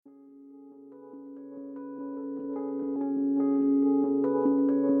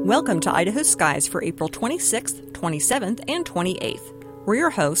Welcome to Idaho Skies for April 26th, 27th, and 28th. We're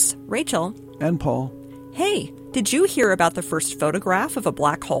your hosts, Rachel and Paul. Hey, did you hear about the first photograph of a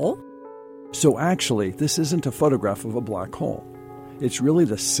black hole? So actually, this isn't a photograph of a black hole. It's really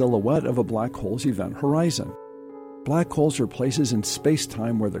the silhouette of a black hole's event horizon. Black holes are places in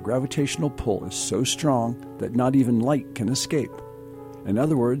space-time where the gravitational pull is so strong that not even light can escape. In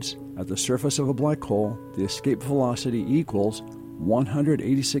other words, at the surface of a black hole, the escape velocity equals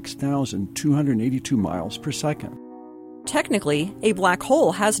 186,282 miles per second. Technically, a black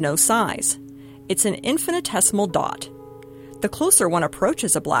hole has no size. It's an infinitesimal dot. The closer one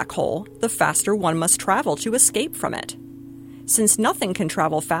approaches a black hole, the faster one must travel to escape from it. Since nothing can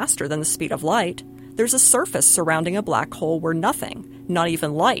travel faster than the speed of light, there's a surface surrounding a black hole where nothing, not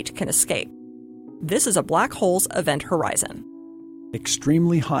even light, can escape. This is a black hole's event horizon.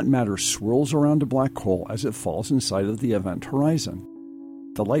 Extremely hot matter swirls around a black hole as it falls inside of the event horizon.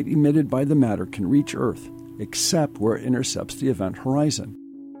 The light emitted by the matter can reach Earth, except where it intercepts the event horizon.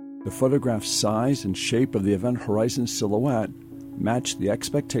 The photograph's size and shape of the event horizon silhouette match the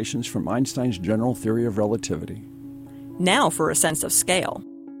expectations from Einstein's general theory of relativity. Now for a sense of scale.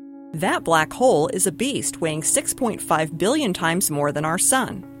 That black hole is a beast weighing 6.5 billion times more than our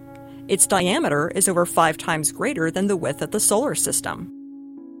Sun. Its diameter is over 5 times greater than the width of the solar system.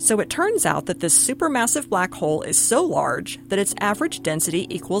 So it turns out that this supermassive black hole is so large that its average density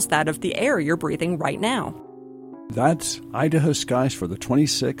equals that of the air you're breathing right now. That's Idaho Skies for the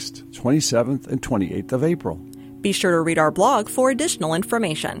 26th, 27th, and 28th of April. Be sure to read our blog for additional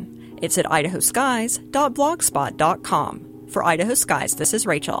information. It's at idahoskies.blogspot.com. For Idaho Skies, this is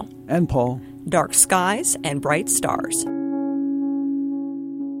Rachel. And Paul. Dark skies and bright stars.